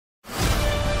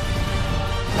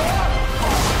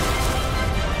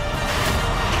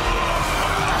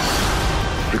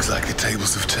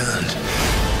tables have turned.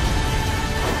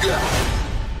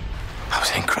 That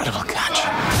was an incredible catch.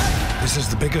 This is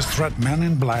the biggest threat Men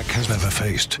in Black has ever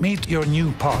faced. Meet your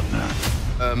new partner.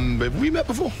 Have we met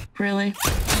before? Really?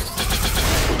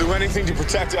 We'll do anything to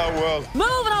protect our world.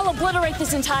 Move and I'll obliterate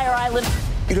this entire island.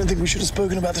 You don't think we should have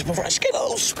spoken about this before I just gave a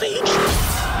whole speech?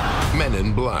 Men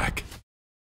in Black.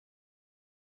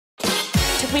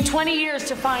 Took me 20 years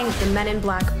to find the Men in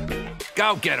Black.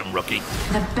 Go get him, rookie.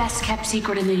 The best kept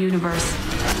secret in the universe.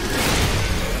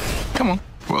 Come on.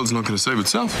 The world's not going to save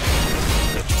itself.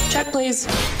 Check, please.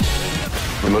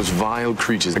 The most vile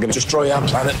creatures are going to destroy our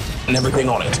planet and everything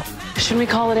on it. Shouldn't we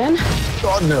call it in?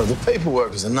 God, no. The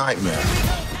paperwork is a nightmare.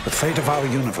 The fate of our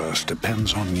universe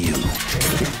depends on you.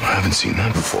 I haven't seen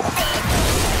that before.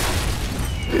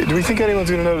 Do we think anyone's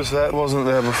going to notice that wasn't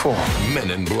there before?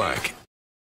 Men in Black.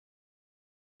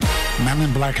 Men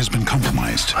in Black has been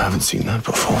compromised. I haven't seen that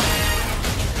before.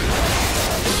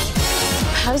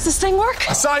 How does this thing work?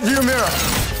 A side view mirror.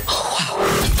 Oh, wow.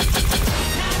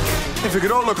 If we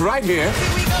could all look right here.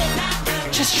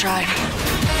 Just try.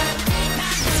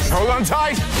 Hold on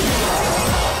tight.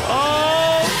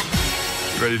 Oh!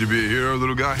 Ready to be a hero,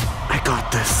 little guy? I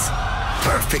got this.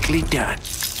 Perfectly done.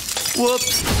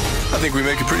 Whoops. I think we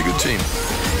make a pretty good team.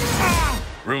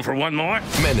 Room for one more?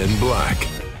 Men in Black.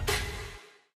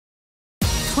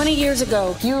 20 years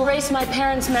ago, you erased my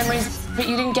parents' memories, but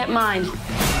you didn't get mine.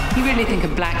 You really think a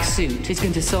black suit is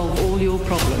going to solve all your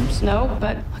problems? No,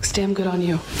 but looks damn good on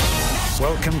you.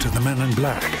 Welcome to the Men in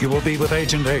Black. You will be with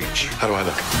Agent H. How do I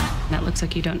look? That looks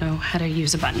like you don't know how to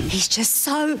use a button. He's just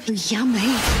so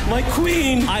yummy. My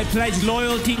queen! I pledge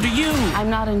loyalty to you. I'm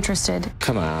not interested.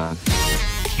 Come on.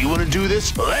 You want to do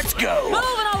this? Let's go.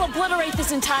 Move and I'll obliterate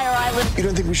this entire island. You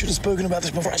don't think we should have spoken about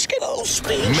this before I just gave a whole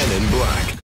speech? Men in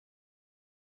Black.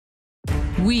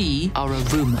 We are a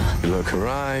rumor. Look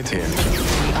right here.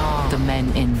 We are the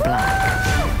Men in Black.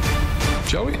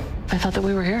 Joey? I thought that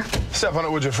we were here. Step on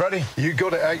it, would you, Freddy? You go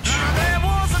to H.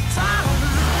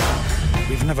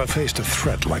 We've never faced a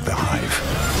threat like the Hive.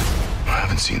 I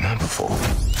haven't seen that before.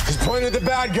 He's pointed at the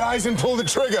bad guys and pulled the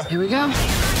trigger. Here we go.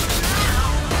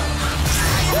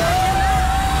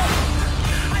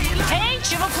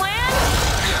 H, you have a plan?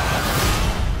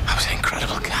 That was an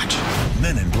incredible catch.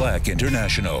 Men in Black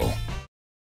International.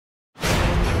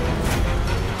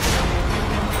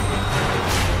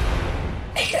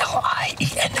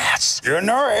 A-L-I-E-N-S. You're a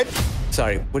nerd.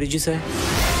 Sorry, what did you say?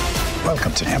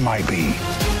 Welcome to MIB.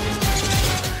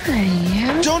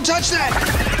 Don't touch that!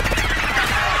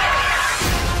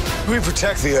 We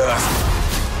protect the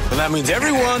Earth. And that means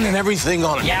everyone and everything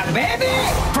on it. Yeah, baby!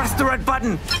 Press the red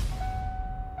button.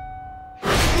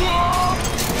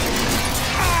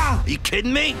 Are you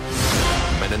kidding me?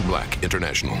 Men in Black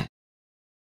International.